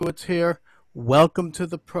Stewart's here. Welcome to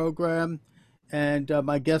the program. And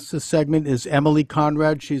my guest this segment is Emily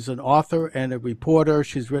Conrad. She's an author and a reporter.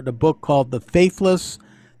 She's written a book called The Faithless,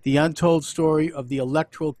 The Untold Story of the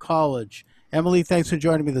Electoral College. Emily, thanks for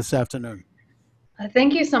joining me this afternoon.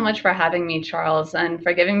 Thank you so much for having me, Charles, and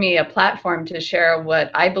for giving me a platform to share what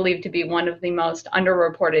I believe to be one of the most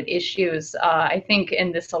underreported issues, I think,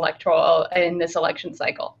 in this election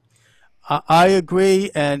cycle. I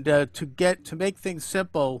agree. And to make things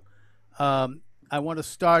simple, um, I want to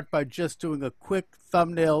start by just doing a quick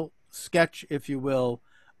thumbnail sketch, if you will,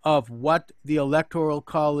 of what the Electoral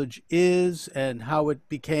College is and how it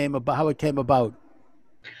came about.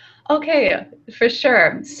 Okay, for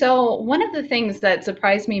sure. So, one of the things that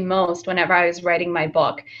surprised me most whenever I was writing my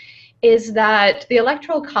book is that the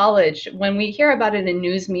Electoral College, when we hear about it in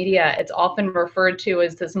news media, it's often referred to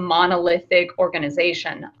as this monolithic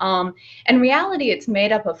organization. In reality, it's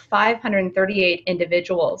made up of 538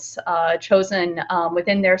 individuals chosen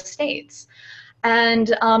within their states.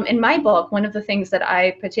 And in my book, one of the things that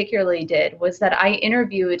I particularly did was that I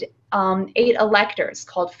interviewed 8 electors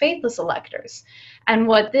called faithless electors. And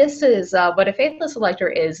what a faithless elector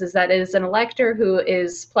is that it is an elector who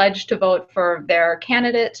is pledged to vote for their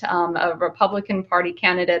candidate, a Republican Party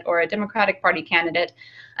candidate or a Democratic Party candidate.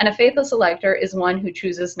 And a faithless elector is one who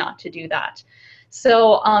chooses not to do that.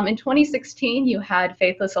 So in 2016, you had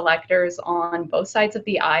faithless electors on both sides of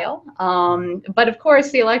the aisle. But of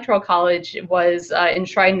course, the Electoral College was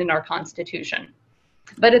enshrined in our Constitution.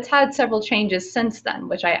 But it's had several changes since then,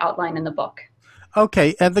 which I outline in the book.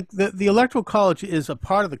 Okay, and the Electoral College is a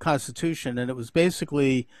part of the Constitution, and it was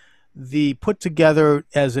basically the put together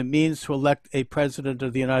as a means to elect a president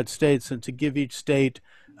of the United States and to give each state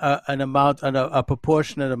a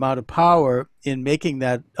proportionate amount of power in making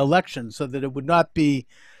that election, so that it would not be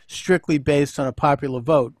strictly based on a popular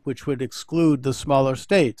vote, which would exclude the smaller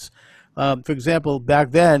states. For example,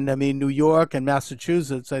 back then, I mean, New York and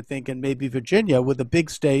Massachusetts, I think, and maybe Virginia were the big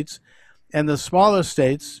states, and the smaller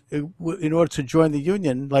states, in order to join the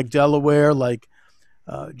union, like Delaware, like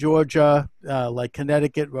Georgia, like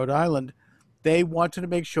Connecticut, Rhode Island, they wanted to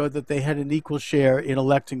make sure that they had an equal share in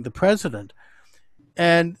electing the president.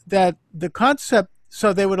 And that the concept,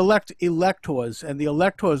 so they would elect electors, and the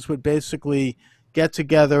electors would basically get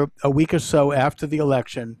together a week or so after the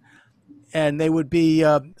election, and they would be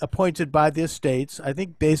appointed by their states, I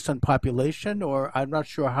think based on population, or I'm not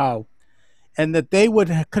sure how, and that they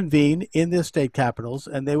would convene in their state capitals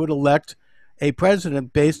and they would elect a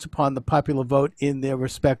president based upon the popular vote in their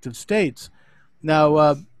respective states.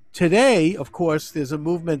 Now, today, of course, there's a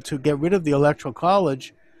movement to get rid of the Electoral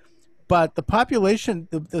College, but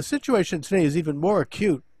the situation today is even more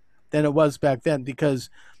acute than it was back then, because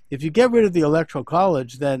if you get rid of the Electoral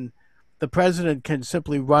College, then the president can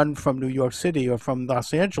simply run from New York City or from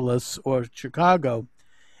Los Angeles or Chicago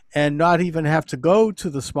and not even have to go to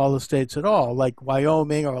the smaller states at all, like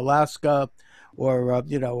Wyoming or Alaska, or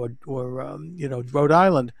Rhode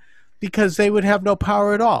Island, because they would have no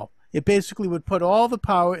power at all. It basically would put all the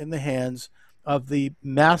power in the hands of the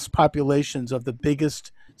mass populations of the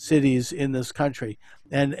biggest cities in this country,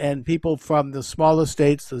 and people from the smaller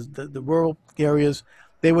states, the rural areas,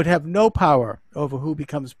 they would have no power over who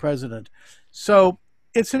becomes president. So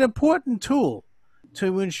it's an important tool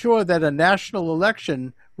to ensure that a national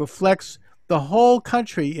election reflects the whole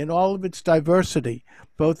country in all of its diversity,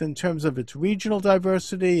 both in terms of its regional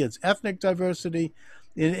diversity, its ethnic diversity,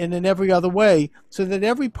 and in every other way, so that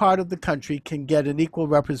every part of the country can get an equal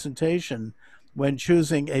representation when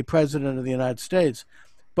choosing a president of the United States.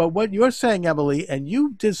 But what you're saying, Emily, and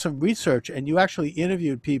you did some research and you actually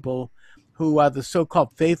interviewed people who are the so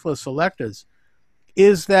called faithless electors,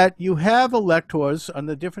 is that you have electors on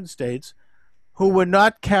the different states who were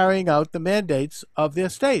not carrying out the mandates of their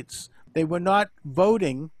states. They were not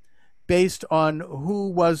voting based on who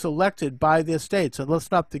was elected by their states. And let's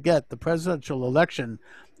not forget, the presidential election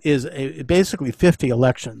is basically 50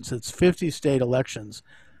 elections. It's 50 state elections.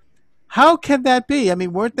 How can that be? I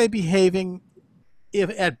mean, weren't they behaving, if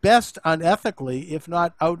at best, unethically, if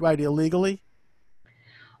not outright illegally?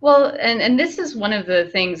 Well, and this is one of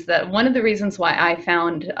the reasons why I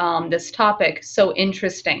found this topic so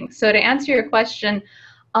interesting. So to answer your question,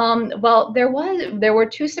 well, there were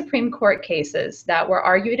 2 Supreme Court cases that were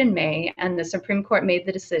argued in May, and the Supreme Court made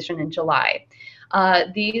the decision in July.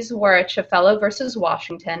 These were Ciafello versus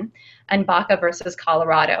Washington and Baca versus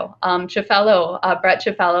Colorado. Brett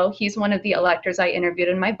Ciafello, he's one of the electors I interviewed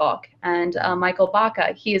in my book, and Michael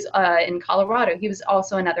Baca, he is in Colorado. He was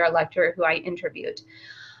also another elector who I interviewed.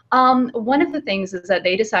 One of the things is that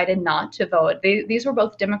they decided not to vote. These were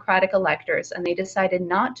both Democratic electors, and they decided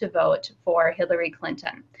not to vote for Hillary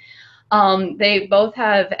Clinton. They both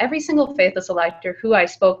have every single faithless elector who I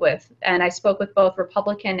spoke with, and I spoke with both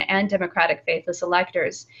Republican and Democratic faithless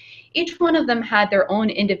electors. Each one of them had their own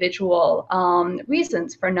individual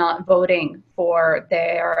reasons for not voting for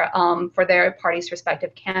their party's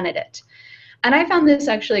respective candidate. And I found this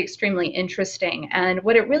actually extremely interesting. And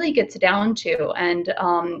what it really gets down to,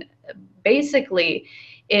 and basically,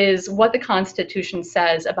 is what the Constitution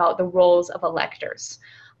says about the roles of electors.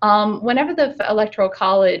 Whenever the Electoral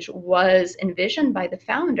College was envisioned by the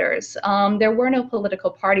founders, there were no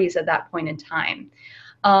political parties at that point in time.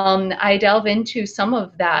 I delve into some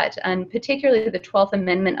of that, and particularly the 12th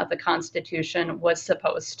Amendment of the Constitution was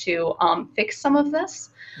supposed to fix some of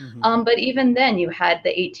this. Hmm. But even then, you had the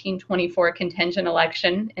 1824 contingent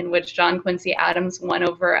election in which John Quincy Adams won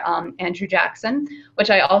over Andrew Jackson, which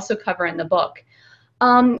I also cover in the book.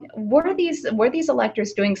 Were these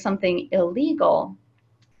electors doing something illegal?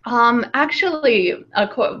 Actually,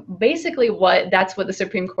 basically, that's what the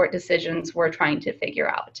Supreme Court decisions were trying to figure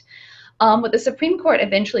out. What the Supreme Court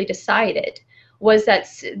eventually decided was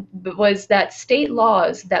that state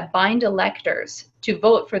laws that bind electors to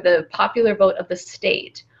vote for the popular vote of the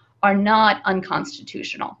state are not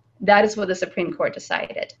unconstitutional. That is what the Supreme Court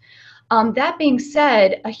decided. That being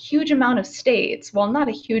said, a huge amount of states, well, not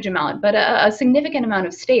a huge amount, but a significant amount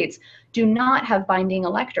of states do not have binding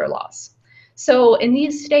elector laws. So in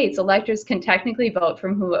these states, electors can technically vote for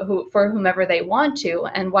whomever they want to.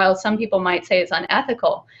 And while some people might say it's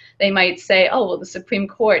unethical, they might say, oh, well, the Supreme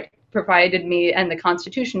Court provided me and the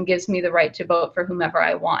Constitution gives me the right to vote for whomever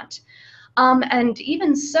I want. And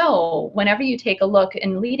even so, whenever you take a look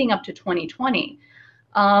in leading up to 2020,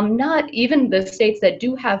 not even the states that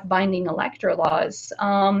do have binding elector laws,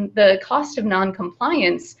 the cost of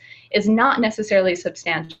noncompliance is not necessarily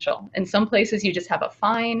substantial. In some places, you just have a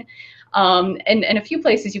fine. And in a few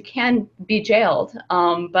places, you can be jailed,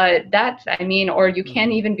 but that, I mean, or you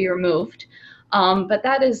can even be removed. But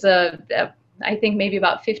that is, I think, maybe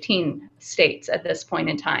about 15 states at this point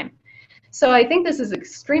in time. So I think this is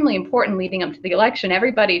extremely important leading up to the election.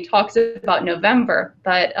 Everybody talks about November,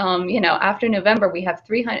 but after November, we have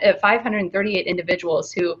 538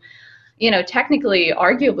 individuals who, technically,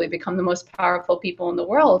 arguably become the most powerful people in the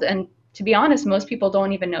world. And to be honest, most people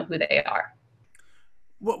don't even know who they are.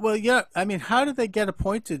 Well, yeah. I mean, how do they get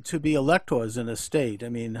appointed to be electors in a state? I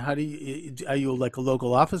mean, how do you are you like a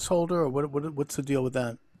local office holder, or what's the deal with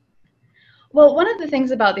that? Well, one of the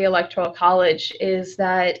things about the Electoral College is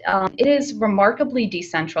that it is remarkably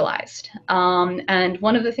decentralized. And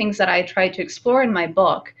one of the things that I tried to explore in my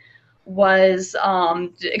book was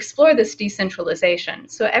to explore this decentralization.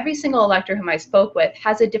 So every single elector whom I spoke with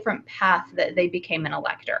has a different path that they became an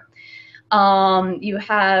elector.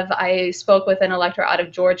 I spoke with an elector out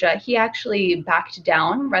of Georgia. He actually backed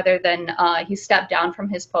down he stepped down from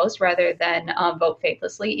his post rather than vote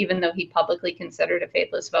faithlessly, even though he publicly considered a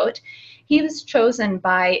faithless vote. He was chosen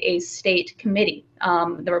by a state committee,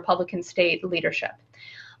 the Republican state leadership.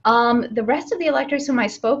 The rest of the electors whom I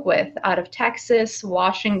spoke with out of Texas,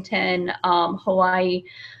 Washington, Hawaii,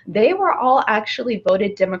 they were all actually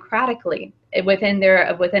voted democratically within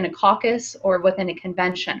a caucus or within a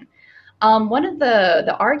convention. One of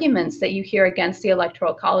the arguments that you hear against the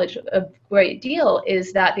Electoral College a great deal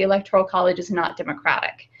is that the Electoral College is not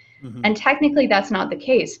democratic. Hmm. And technically that's not the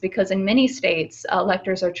case because in many states,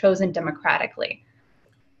 electors are chosen democratically.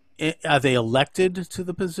 Are they elected to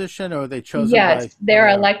the position, or are they chosen by? Yes, Oh, they're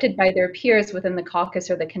they are. elected by their peers within the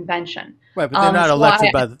caucus or the convention. Right, but they're not So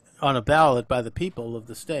elected on a ballot by the people of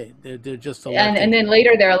the state. They're just and elected. then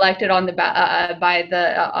later they're elected on by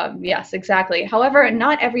the yes, exactly. However,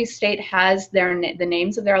 not every state has the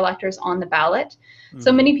names of their electors on the ballot.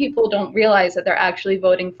 So Hmm. many people don't realize that they're actually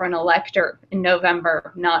voting for an elector in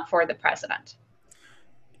November, not for the president.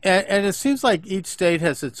 And it seems like each state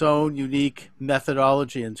has its own unique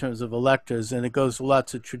methodology in terms of electors, and it goes a lot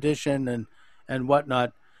to tradition and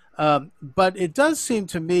whatnot. But it does seem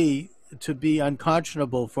to me to be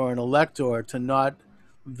unconscionable for an elector to not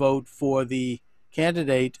vote for the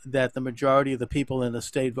candidate that the majority of the people in the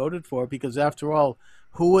state voted for, because after all,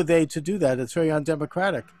 who are they to do that? It's very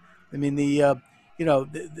undemocratic. I mean,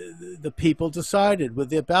 the people decided with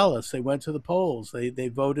their ballots. They went to the polls. They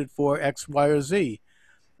voted for X, Y, or Z.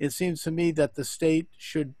 It seems to me that the state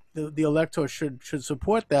should, the elector should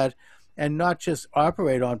support that, and not just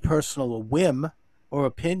operate on personal whim or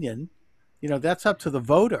opinion. That's up to the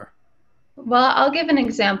voter. Well, I'll give an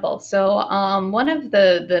example. So, one of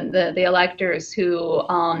the electors who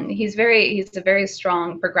he's a very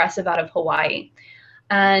strong progressive out of Hawaii.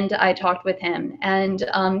 and I talked with him, and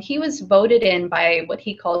he was voted in by what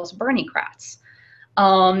he calls Bernie-crats.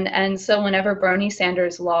 And so whenever Bernie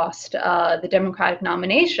Sanders lost the Democratic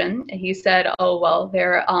nomination, he said, "Oh well,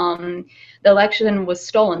 the election was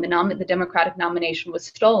stolen. The Democratic nomination was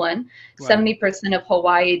stolen. Right. 70% of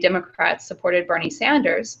Hawaii Democrats supported Bernie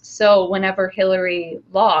Sanders. So whenever Hillary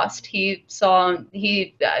lost, he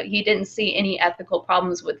didn't see any ethical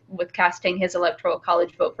problems with casting his electoral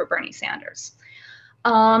college vote for Bernie Sanders."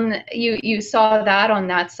 You saw that on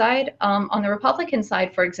that side. On the Republican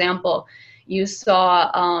side, for example, you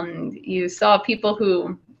saw people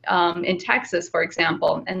who in Texas, for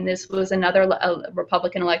example, and this was another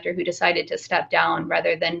Republican elector who decided to step down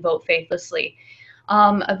rather than vote faithlessly.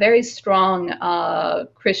 A very strong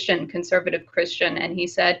Christian, conservative Christian, and he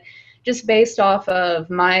said, just based off of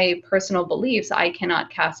my personal beliefs, I cannot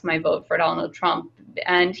cast my vote for Donald Trump.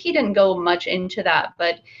 And he didn't go much into that,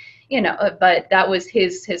 but that was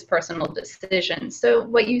his personal decision. So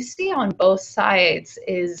what you see on both sides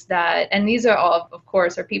is that, and these are all, of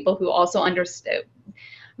course, are people who also understood.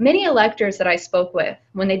 Many electors that I spoke with,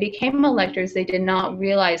 when they became electors, they did not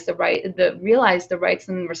realize the rights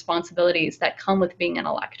and responsibilities that come with being an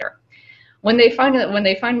elector. When they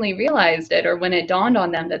finally realized it, or when it dawned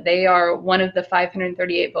on them that they are one of the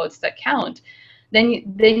 538 votes that count, then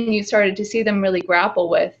you started to see them really grapple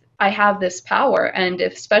with, I have this power, and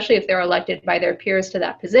especially if they're elected by their peers to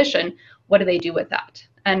that position, what do they do with that?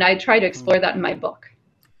 And I try to Mm. explore that in my book.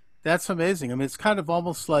 That's amazing. I mean, it's kind of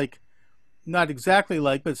almost like, not exactly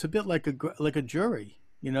like, but it's a bit like a jury.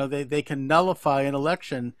 You know, they can nullify an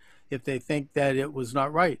election if they think that it was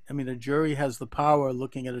not right. I mean, a jury has the power,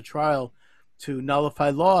 looking at a trial, to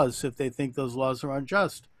nullify laws if they think those laws are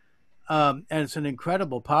unjust. And it's an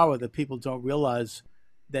incredible power that people don't realize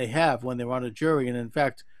they have when they're on a jury. And in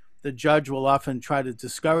fact, the judge will often try to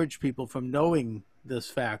discourage people from knowing this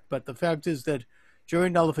fact. But the fact is that jury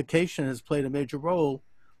nullification has played a major role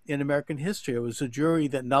in American history. It was a jury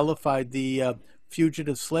that nullified the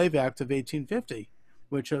Fugitive Slave Act of 1850,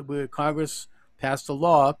 where Congress passed a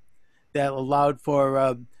law that allowed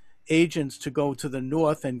for agents to go to the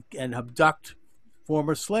North and abduct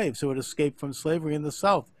former slaves who had escaped from slavery in the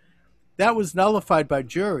South. That was nullified by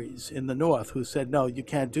juries in the North who said, no, you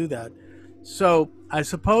can't do that. So I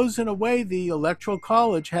suppose, in a way, the Electoral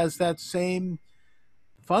College has that same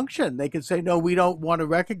function. They can say, no, we don't want to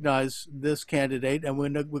recognize this candidate, and we're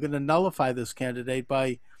going to nullify this candidate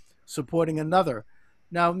by supporting another.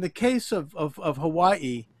 Now, in the case of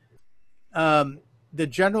Hawaii, um, the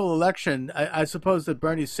general election, I suppose that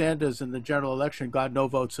Bernie Sanders in the general election got no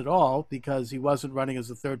votes at all because he wasn't running as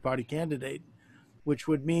a third party candidate, which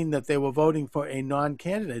would mean that they were voting for a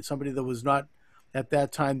non-candidate, somebody that was not at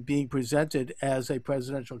that time being presented as a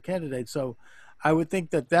presidential candidate. So I would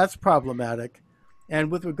think that that's problematic.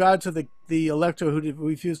 And with regard to the elector who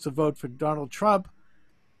refused to vote for Donald Trump,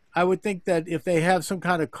 I would think that if they have some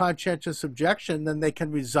kind of conscientious objection, then they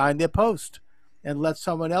can resign their post and let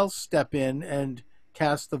someone else step in and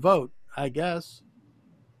cast the vote, I guess.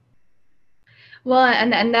 Well,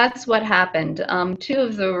 and that's what happened. Two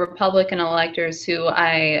of the Republican electors who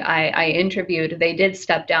I interviewed, they did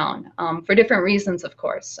step down for different reasons, of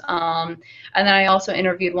course. And then I also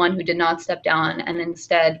interviewed one who did not step down and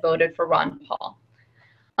instead voted for Ron Paul.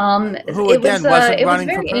 Who again wasn't It was running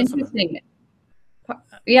for very president. interesting. I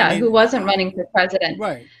Yeah, who mean, wasn't running for president.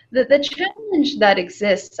 right. The challenge that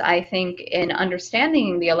exists, I think, in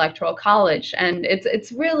understanding the Electoral College, and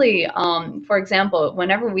it's really, for example,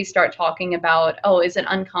 whenever we start talking about, oh, is it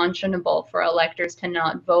unconscionable for electors to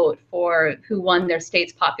not vote for who won their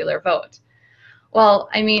state's popular vote? Well,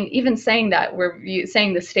 I mean, even saying that,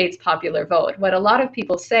 saying the state's popular vote. What a lot of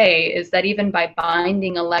people say is that even by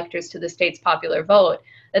binding electors to the state's popular vote,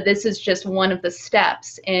 that this is just one of the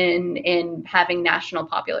steps in having national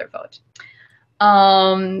popular vote.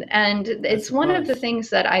 And I it's one of the suppose. things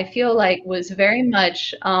that I feel like was very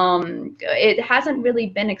much, it hasn't really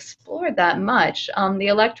been explored that much. The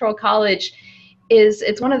Electoral College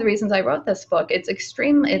it's one of the reasons I wrote this book. It's an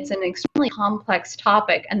extremely complex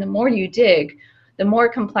topic, and the more you dig, the more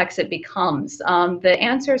complex it becomes. The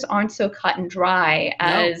answers aren't so cut and dry No,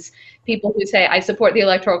 as people who say, I support the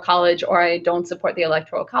Electoral College or I don't support the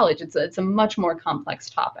Electoral College. It's a much more complex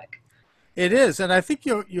topic. it is, and I think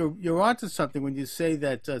you're onto something when you say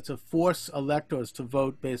that to force electors to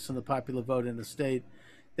vote based on the popular vote in the state,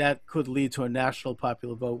 that could lead to a national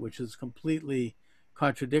popular vote, which is completely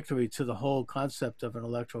contradictory to the whole concept of an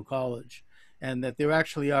electoral college, and that there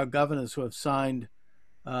actually are governors who have signed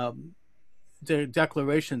um, their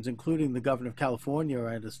declarations, including the governor of California,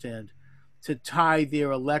 I understand, to tie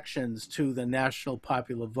their elections to the national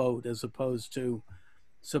popular vote as opposed to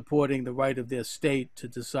supporting the right of their state to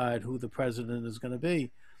decide who the president is going to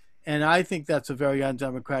be. And I think that's a very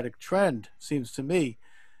undemocratic trend, seems to me.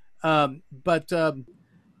 But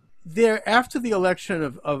there, after the election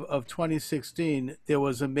of 2016, there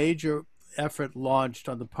was a major effort launched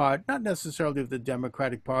on the part, not necessarily of the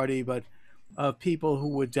Democratic Party, but of people who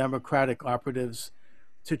were Democratic operatives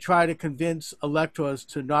to try to convince electors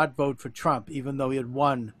to not vote for Trump, even though he had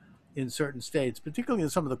won in certain states, particularly in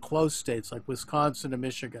some of the close states like Wisconsin and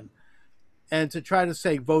Michigan, and to try to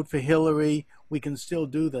say, vote for Hillary, we can still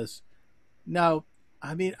do this. Now,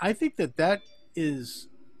 I mean, I think that that is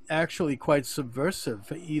actually quite subversive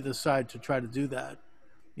for either side to try to do that.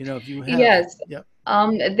 You know, if you have, Yes. yep,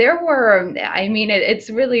 There were, I mean, it's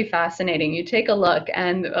really fascinating. You take a look,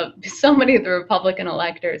 and so many of the Republican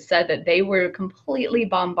electors said that they were completely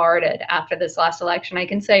bombarded after this last election. I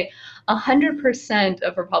can say 100%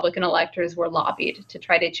 of Republican electors were lobbied to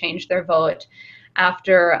try to change their vote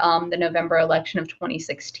after the November election of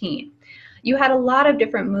 2016. You had a lot of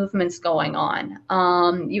different movements going on.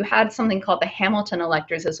 You had something called the Hamilton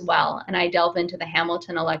electors as well, and I delve into the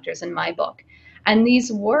Hamilton electors in my book. And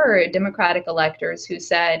these were Democratic electors who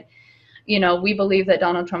said, you know, we believe that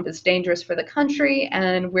Donald Trump is dangerous for the country,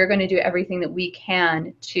 and we're going to do everything that we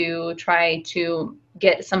can to try to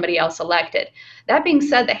get somebody else elected. That being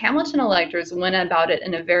said, the Hamilton electors went about it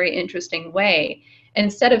in a very interesting way.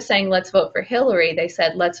 Instead of saying let's vote for Hillary, they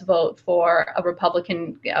said let's vote for a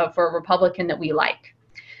Republican that we like.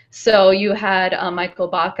 So you had Michael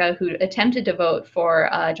Baca, who attempted to vote for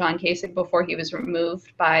John Kasich before he was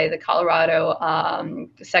removed by the Colorado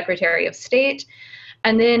Secretary of State.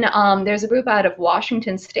 And then there's a group out of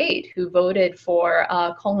Washington State who voted for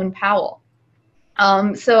Colin Powell.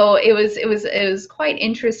 So it was quite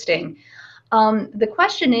interesting. The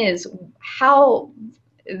question is how,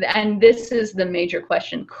 and this is the major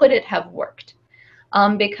question: could it have worked?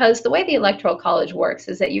 Because the way the Electoral College works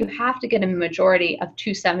is that you have to get a majority of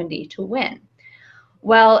 270 to win.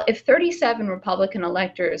 Well, if 37 Republican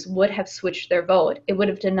electors would have switched their vote, it would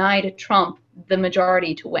have denied Trump the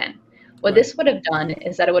majority to win. What right, this would have done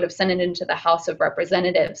is that it would have sent it into the House of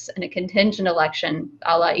Representatives in a contingent election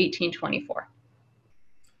a la 1824.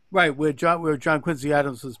 right, where John Quincy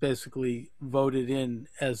Adams was basically voted in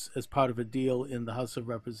as part of a deal in the House of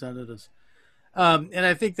Representatives. And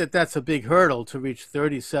I think that that's a big hurdle to reach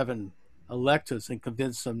 37 electors and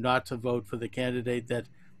convince them not to vote for the candidate that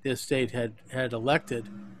their state had elected.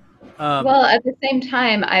 Um, Well, at the same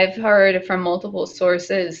time, I've heard from multiple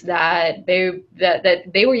sources that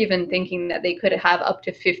they were even thinking that they could have up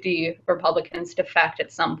to 50 Republicans defect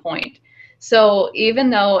at some point. So even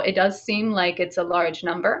though it does seem like it's a large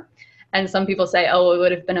number, and some people say, "Oh, it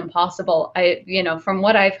would have been impossible," from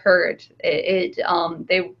what I've heard, they,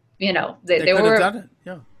 they could have done it.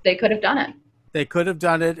 Yeah, they could have done it. they could have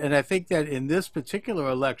done it. And I think that in this particular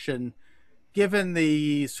election, given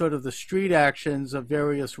the sort of the street actions of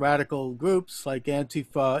various radical groups like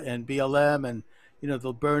Antifa and BLM, and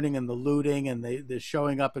the burning and the looting and the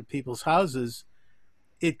showing up at people's houses,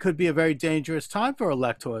 it could be a very dangerous time for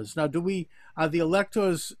electors. Now, are the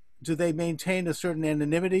electors, do they maintain a certain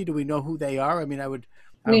anonymity? Do we know who they are? I mean, I We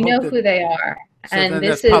hope know that, who they are, so and then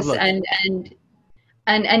that's this is public.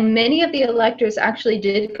 and many of the electors actually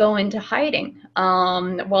did go into hiding.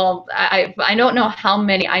 Well, I don't know how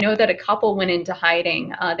many. I know that a couple went into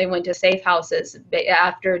hiding. They went to safe houses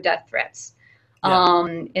after death threats Yeah.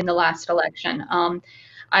 in the last election.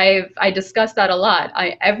 I discussed that a lot.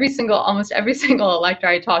 Almost every single elector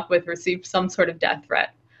I talked with received some sort of death threat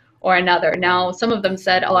or another. Now, Wow. some of them That's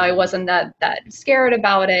said, "Oh, I unbelievable. wasn't that scared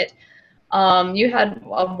about it." You had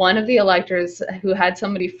one of the electors who had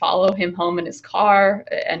somebody follow him home in his car,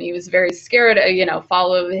 and he was very scared,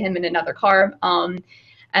 follow him in another car.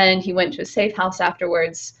 And he went to a safe house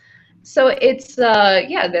afterwards. So it's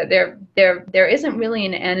yeah, there isn't really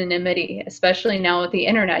an anonymity, especially now with the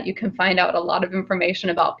internet. You can find out a lot of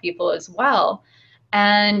information about people as well.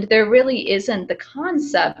 And there really isn't the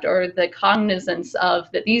concept or the cognizance of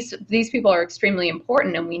that these people are extremely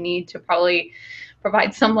important, and we need to probably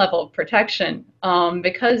provide some level of protection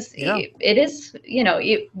because Yeah. it is,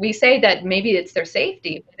 we say that maybe it's their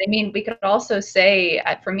safety. But I mean, we could also say,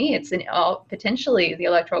 for me, potentially the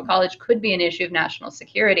Electoral College could be an issue of national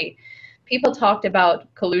security. People talked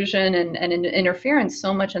about collusion and interference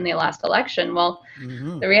so much in the last election. Well,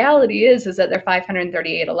 Hmm. the reality is that there are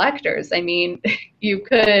 538 electors. I mean, you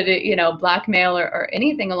could, blackmail or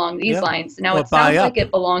anything along these Yeah. lines. Now, Or it buy sounds like up.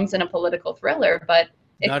 it belongs in a political thriller, but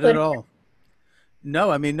it Not at could. all.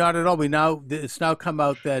 No, I mean, not at all. It's now come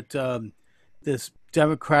out that this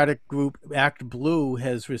Democratic group, Act Blue,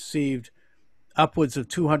 has received upwards of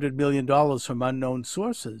 $200 million from unknown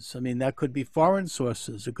sources. I mean, that could be foreign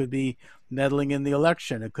sources. It could be meddling in the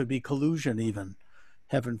election. It could be collusion, even,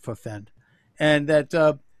 heaven forfend. And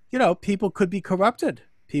that, people could be corrupted.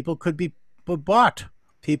 People could be bought.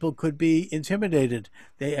 People could be intimidated.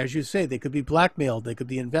 They, as you say, they could be blackmailed. They could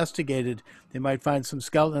be investigated. They might find some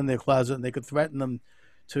skeleton in their closet and they could threaten them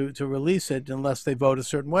to release it unless they vote a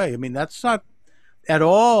certain way. I mean, that's not at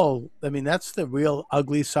all. I mean, that's the real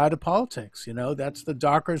ugly side of politics. That's the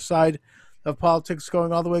darker side of politics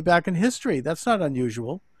going all the way back in history. That's not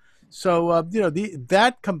unusual. So,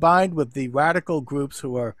 that combined with the radical groups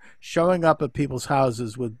who are showing up at people's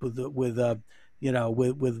houses with like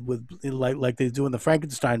they do in the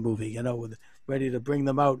Frankenstein movie, with ready to bring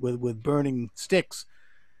them out with burning sticks.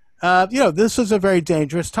 This is a very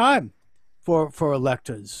dangerous time for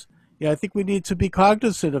electors. I think we need to be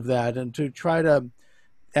cognizant of that and to try to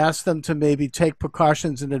ask them to maybe take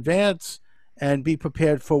precautions in advance and be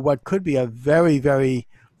prepared for what could be a very, very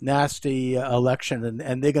nasty election,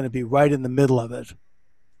 and they're going to be right in the middle of it.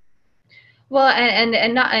 Well, and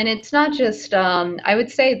it's not just. I would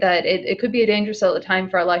say that it could be a dangerous time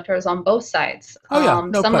for electors on both sides. Oh yeah,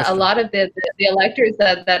 no A question. lot of the electors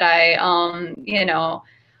that I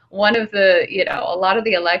one of the a lot of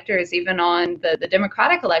the electors, even on the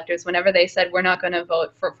Democratic electors, whenever they said we're not going to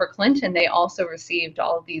vote for Clinton, they also received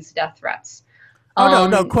all of these death threats. Oh no,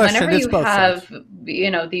 no Whenever question. It's you both sides.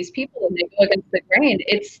 have these people and they go against the grain,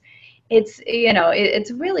 it's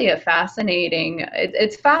really a fascinating.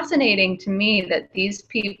 It's fascinating to me that these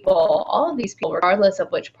people, all of these people, regardless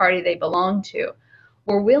of which party they belong to,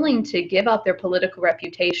 were willing to give up their political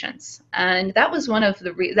reputations, and that was one of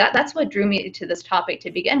that's what drew me to this topic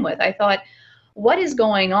to begin with. I thought, what is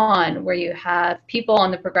going on where you have people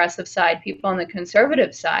on the progressive side, people on the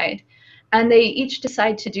conservative side, and they each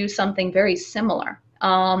decide to do something very similar.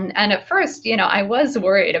 And at first, I was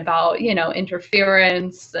worried about,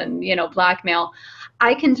 interference and, blackmail.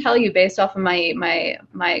 I can tell you based off of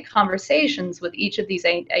my conversations with each of these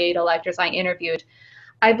eight electors I interviewed,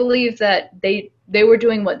 I believe that they were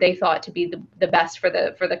doing what they thought to be the best for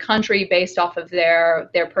the country based off of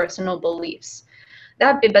their personal beliefs.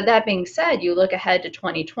 But that being said, you look ahead to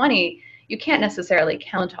 2020, you can't necessarily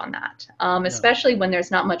count on that, No. especially when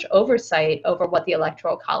there's not much oversight over what the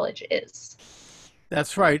Electoral College is.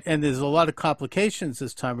 That's right. And there's a lot of complications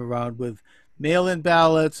this time around with mail in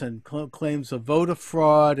ballots and claims of voter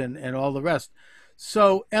fraud and all the rest.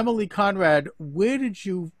 So, Emily Conrad,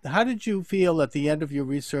 how did you feel at the end of your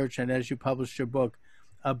research and as you published your book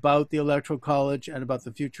about the Electoral College and about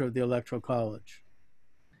the future of the Electoral College?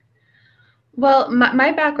 Well,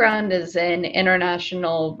 my background is in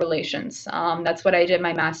international relations. That's what I did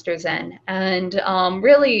my master's in, and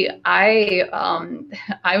really, I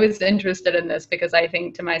was interested in this because I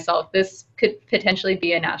think to myself, this could potentially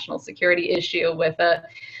be a national security issue with a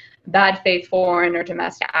bad faith foreign or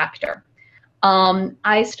domestic actor.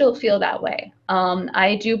 I still feel that way.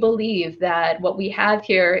 I do believe that what we have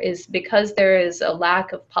here is because there is a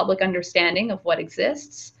lack of public understanding of what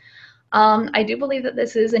exists. I do believe that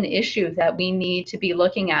this is an issue that we need to be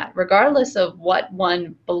looking at, regardless of what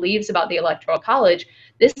one believes about the Electoral College.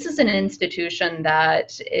 This is an institution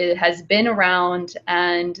that has been around,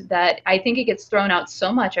 and that I think it gets thrown out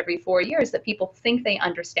so much every 4 years that people think they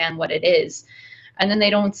understand what it is, and then they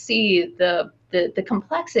don't see the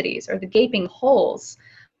complexities or the gaping holes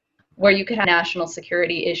where you could have a national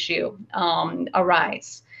security issue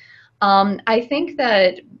arise. I think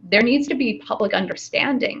that there needs to be public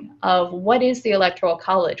understanding of what is the Electoral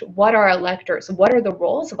College, what are electors, what are the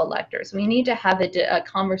roles of electors. We need to have a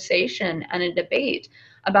conversation and a debate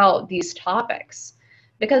about these topics.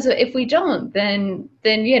 Because if we don't, then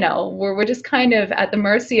we're just kind of at the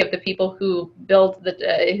mercy of the people who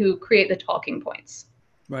who create the talking points.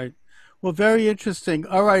 Right. Well, very interesting.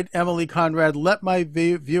 All right, Emily Conrad, let my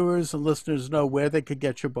viewers and listeners know where they could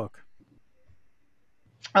get your book.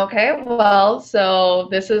 Okay, well, so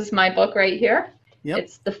this is my book right here. Yep.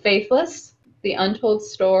 It's The Faithless, the Untold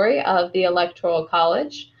Story of the Electoral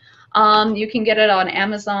College. You can get it on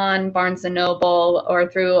Amazon, Barnes& and Noble, or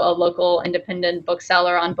through a local independent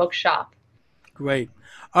bookseller on Bookshop. Great.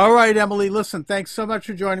 All right, Emily, listen, thanks so much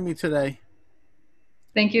for joining me today.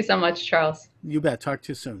 Thank you so much, Charles. You bet. Talk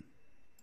to you soon.